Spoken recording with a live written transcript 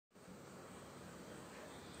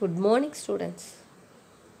Good morning, students.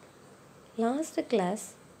 Last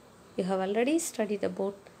class, you have already studied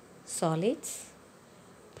about solids,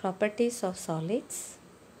 properties of solids,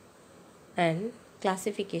 and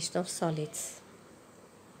classification of solids.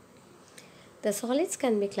 The solids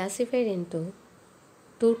can be classified into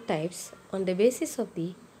two types on the basis of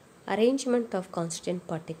the arrangement of constituent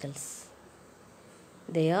particles.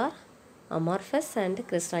 They are amorphous and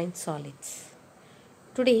crystalline solids.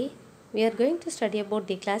 Today, we are going to study about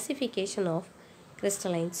the classification of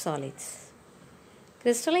crystalline solids.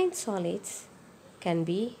 Crystalline solids can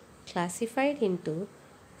be classified into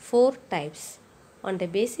four types on the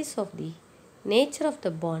basis of the nature of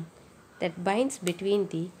the bond that binds between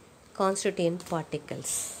the constituent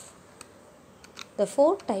particles. The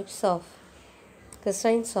four types of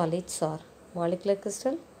crystalline solids are molecular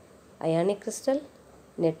crystal, ionic crystal,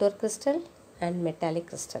 network crystal, and metallic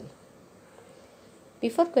crystal.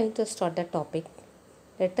 Before going to start the topic,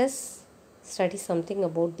 let us study something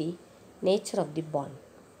about the nature of the bond.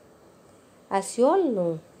 As you all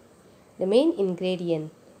know, the main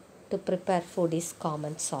ingredient to prepare food is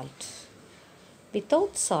common salt.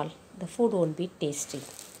 Without salt, the food won't be tasty.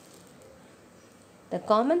 The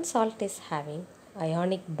common salt is having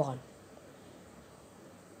ionic bond.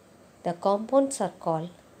 The compounds are called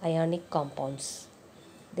ionic compounds.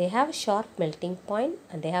 They have sharp melting point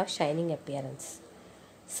and they have shining appearance.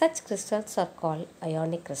 Such crystals are called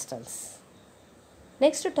ionic crystals.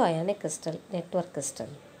 Next to ionic crystal, network crystal.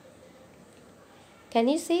 Can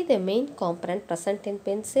you see the main component present in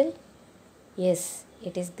pencil? Yes,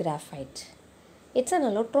 it is graphite. It's an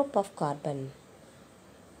allotrope of carbon.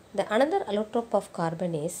 The another allotrope of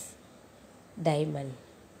carbon is diamond.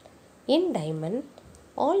 In diamond,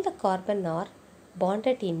 all the carbon are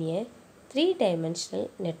bonded in a three-dimensional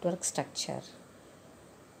network structure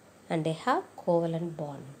and they have covalent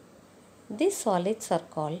bond. These solids are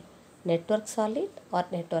called network solid or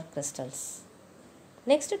network crystals.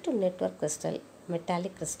 Next to network crystal,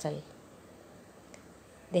 metallic crystal.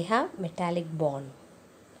 They have metallic bond.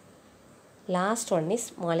 Last one is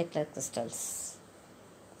molecular crystals.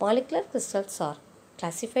 Molecular crystals are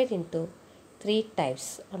classified into three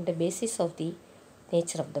types on the basis of the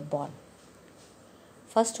nature of the bond.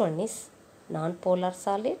 First one is non-polar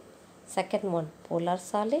solid, second one polar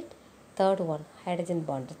solid, third one hydrogen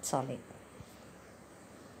bonded solid.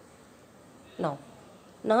 Now,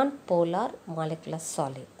 non-polar molecular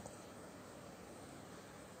solid.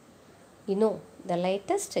 You know, the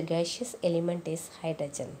lightest gaseous element is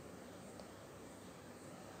hydrogen.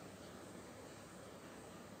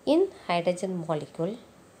 In hydrogen molecule,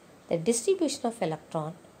 the distribution of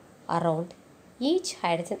electron around each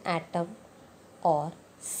hydrogen atom are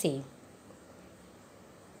same.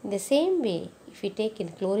 In the same way, if we take in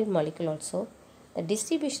chlorine molecule also, the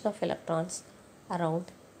distribution of electrons around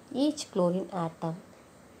each chlorine atom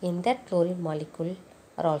in that chlorine molecule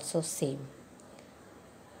are also same.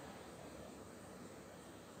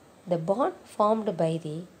 The bond formed by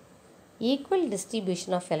the equal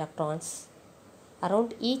distribution of electrons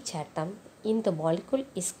around each atom in the molecule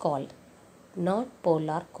is called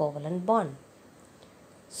non-polar covalent bond.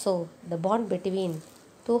 So, the bond between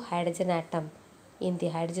two hydrogen atoms in the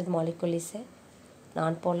hydrogen molecule is a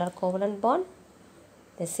non-polar covalent bond.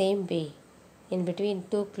 The same way, in between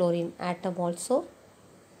two chlorine atom also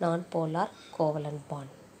non-polar covalent bond.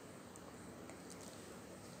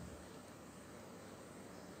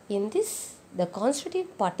 In this, the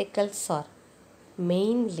constituent particles are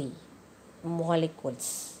mainly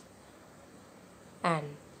molecules,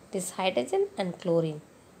 and this hydrogen and chlorine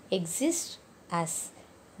exist as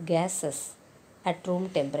gases at room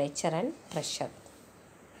temperature and pressure.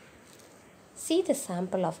 See the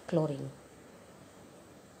sample of chlorine.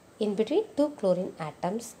 In between two chlorine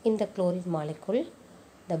atoms in the chlorine molecule,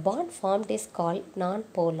 the bond formed is called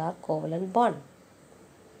non-polar covalent bond.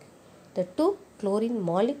 The two chlorine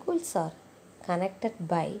molecules are connected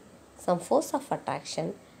by some force of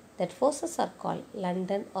attraction. That forces are called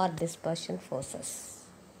London or dispersion forces.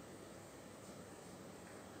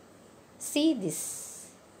 See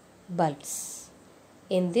these bulbs.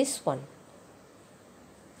 In this one,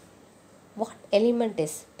 what element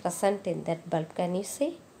is present in that bulb? Can you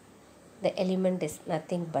say? The element is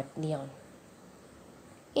nothing but neon.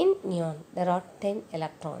 In neon, there are 10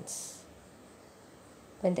 electrons.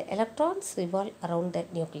 When the electrons revolve around the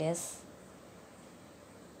nucleus,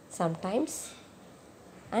 sometimes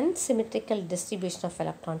unsymmetrical distribution of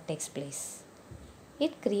electron takes place.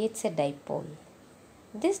 It creates a dipole.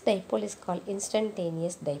 This dipole is called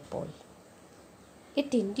instantaneous dipole.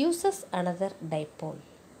 It induces another dipole.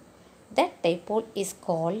 That dipole is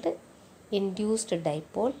called induced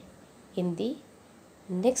dipole in the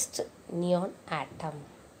Next, neon atom.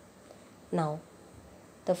 Now,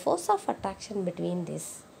 the force of attraction between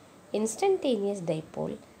this instantaneous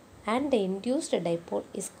dipole and the induced dipole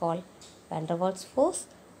is called van der Waals force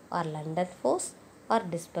or London force or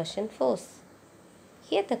dispersion force.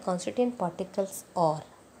 Here the constituent particles are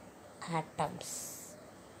atoms.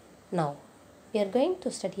 Now, we are going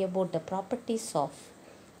to study about the properties of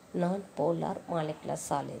non-polar molecular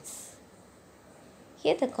solids.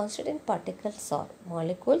 Here the constituent particles are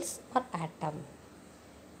molecules or atom.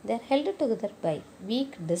 They are held together by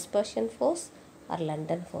weak dispersion force or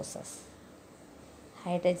London forces.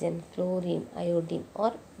 Hydrogen, chlorine, iodine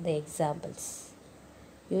are the examples.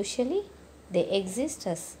 Usually they exist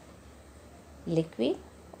as liquid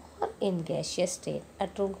or in gaseous state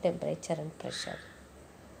at room temperature and pressure.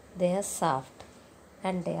 They are soft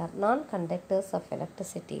and they are non-conductors of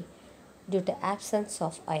electricity due to absence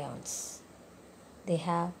of ions. They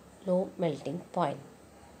have low melting point.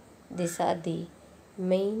 These are the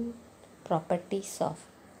main properties of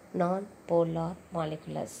non-polar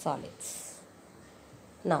molecular solids.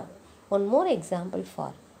 Now, one more example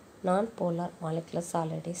for non-polar molecular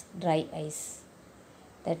solid is dry ice,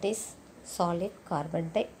 that is solid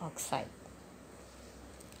carbon dioxide.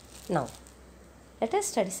 Now, let us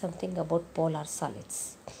study something about polar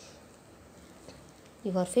solids.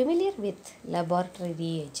 You are familiar with laboratory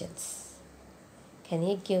reagents. Can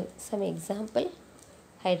you give some example?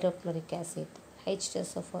 Hydrochloric acid,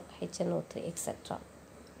 H2SO4, HNO3, etc.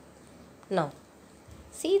 Now,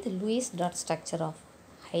 see the Lewis dot structure of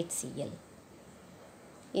HCl.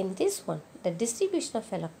 In this one, the distribution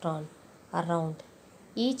of electron around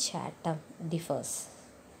each atom differs.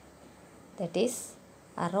 That is,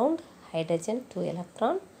 around hydrogen 2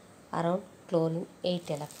 electron, around chlorine 8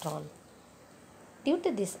 electron. Due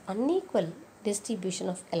to this unequal distribution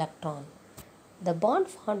of electron, the bond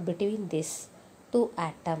formed between these two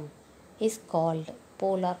atoms is called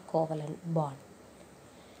polar covalent bond,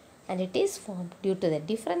 and it is formed due to the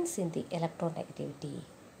difference in the electronegativity.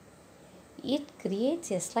 It creates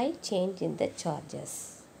a slight change in the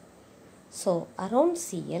charges. So, around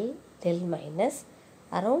Cl del minus,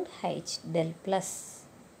 around H del plus.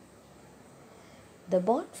 The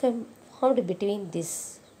bond formed between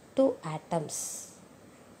these two atoms,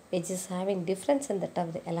 which is having difference in the term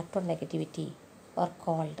of the electronegativity, are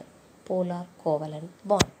called polar covalent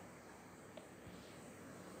bond.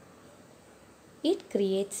 It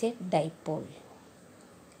creates a dipole.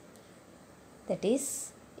 That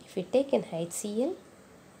is, if we take in HCl,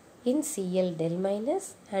 in Cl del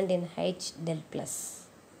minus and in H del plus.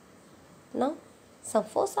 Now, some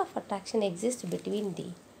force of attraction exists between the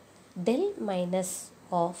del minus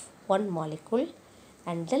of one molecule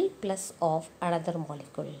and del plus of another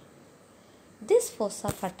molecule. This force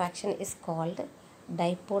of attraction is called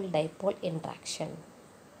dipole-dipole interaction.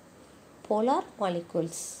 Polar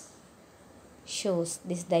molecules shows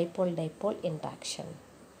this dipole-dipole interaction.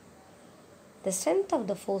 The strength of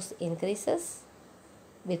the force increases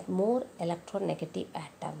with more electronegative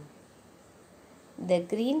atom. The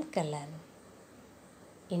green color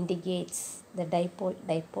indicates the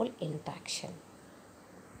dipole-dipole interaction.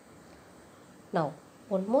 Now,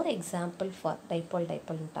 one more example for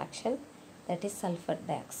dipole-dipole interaction, that is sulfur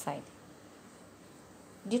dioxide.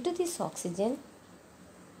 Due to this oxygen,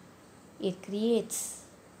 it creates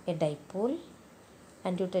a dipole,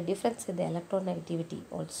 and due to difference in the electronegativity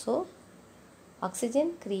also,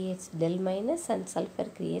 oxygen creates del minus and sulfur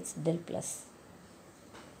creates del plus.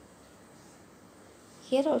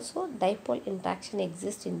 Here also dipole interaction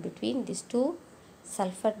exists in between these two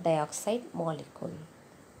sulfur dioxide molecules.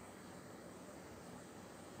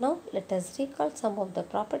 Now let us recall some of the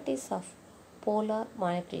properties of polar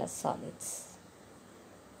molecular solids.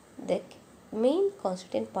 The main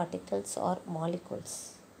constituent particles are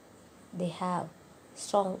molecules. They have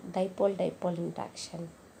strong dipole-dipole interaction.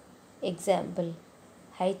 Example,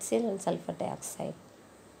 HCl and sulfur dioxide.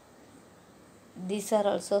 These are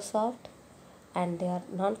also soft and they are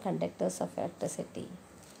non-conductors of electricity.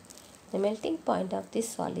 The melting point of these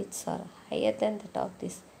solids are higher than that of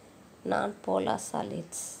these non-polar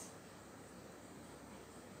solids.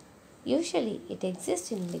 Usually it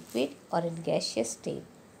exists in liquid or in gaseous state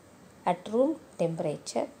at room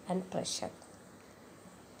temperature and pressure.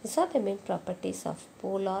 These are the main properties of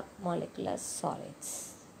polar molecular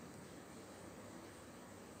solids.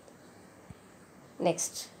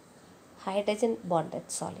 Next, hydrogen bonded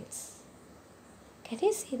solids. Can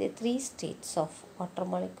you see the three states of water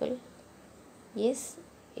molecule? Yes,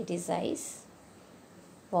 it is ice,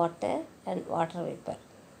 water and water vapor.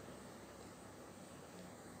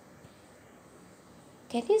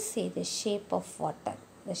 Can you see the shape of water?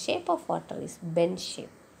 The shape of water is bend shape.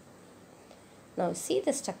 Now see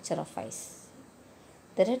the structure of ice.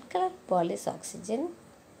 The red color ball is oxygen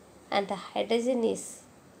and the hydrogen is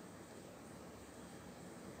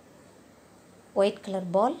white color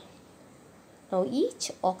ball. Now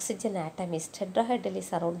each oxygen atom is tetrahedrally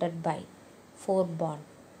surrounded by 4 bonds,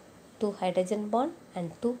 2 hydrogen bond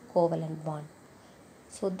and 2 covalent bond.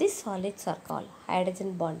 So these solids are called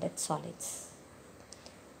hydrogen bonded solids.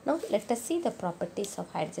 Now let us see the properties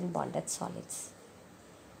of hydrogen bonded solids.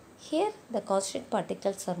 Here the constituent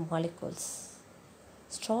particles are molecules.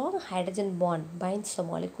 Strong hydrogen bond binds the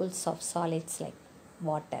molecules of solids like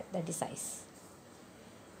water, that is ice.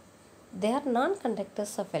 They are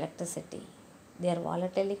non-conductors of electricity. They are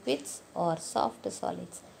volatile liquids or soft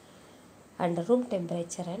solids under room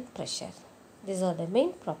temperature and pressure. These are the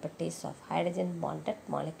main properties of hydrogen bonded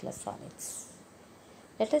molecular solids.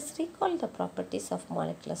 Let us recall the properties of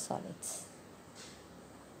molecular solids.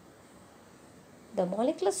 The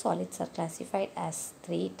molecular solids are classified as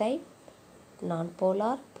 3 types: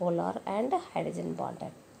 non-polar, polar and hydrogen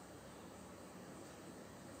bonded.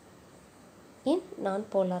 In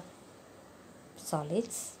non-polar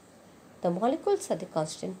solids, the molecules are the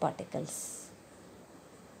constituent particles.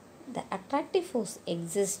 The attractive force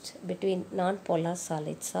exists between non-polar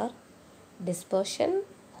solids are dispersion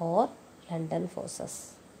or London forces.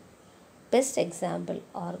 Best example: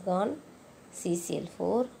 argon,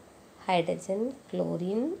 CCl4, hydrogen,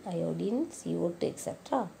 chlorine, iodine, CO2,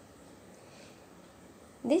 etc.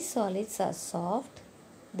 These solids are soft,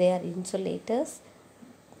 they are insulators,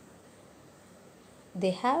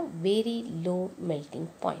 they have very low melting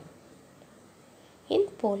point. In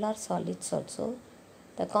polar solids also,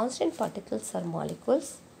 the constant particles are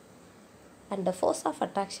molecules and the force of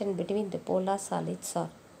attraction between the polar solids are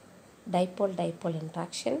dipole-dipole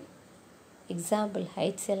interaction. Example: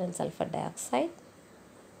 HCl and sulfur dioxide.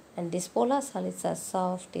 And these polar solids are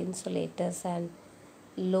soft, insulators and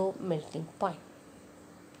low melting point.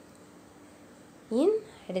 In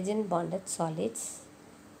hydrogen bonded solids,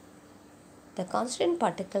 the constituent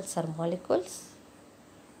particles are molecules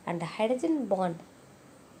and the hydrogen bond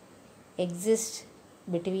exists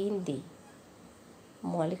between the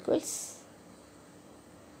molecules.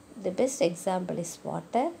 The best example is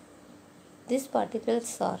water. These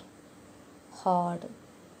particles are hard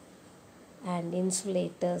and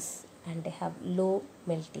insulators and they have low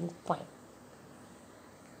melting point.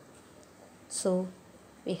 So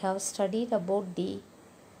we have studied about the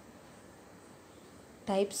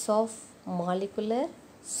types of molecular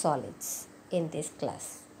solids in this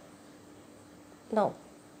class. Now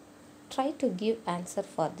try to give answer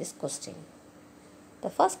for this question. The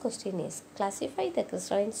first question is: classify the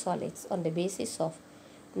crystalline solids on the basis of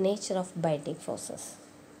nature of binding forces.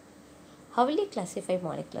 How will you classify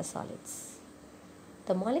molecular solids?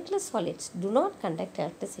 The molecular solids do not conduct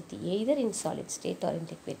electricity either in solid state or in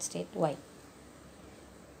liquid state. Why?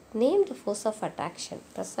 Name the force of attraction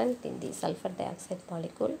present in the sulfur dioxide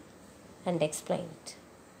molecule and explain it.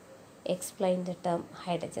 Explain the term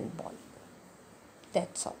hydrogen bond.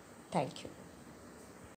 That's all. Thank you.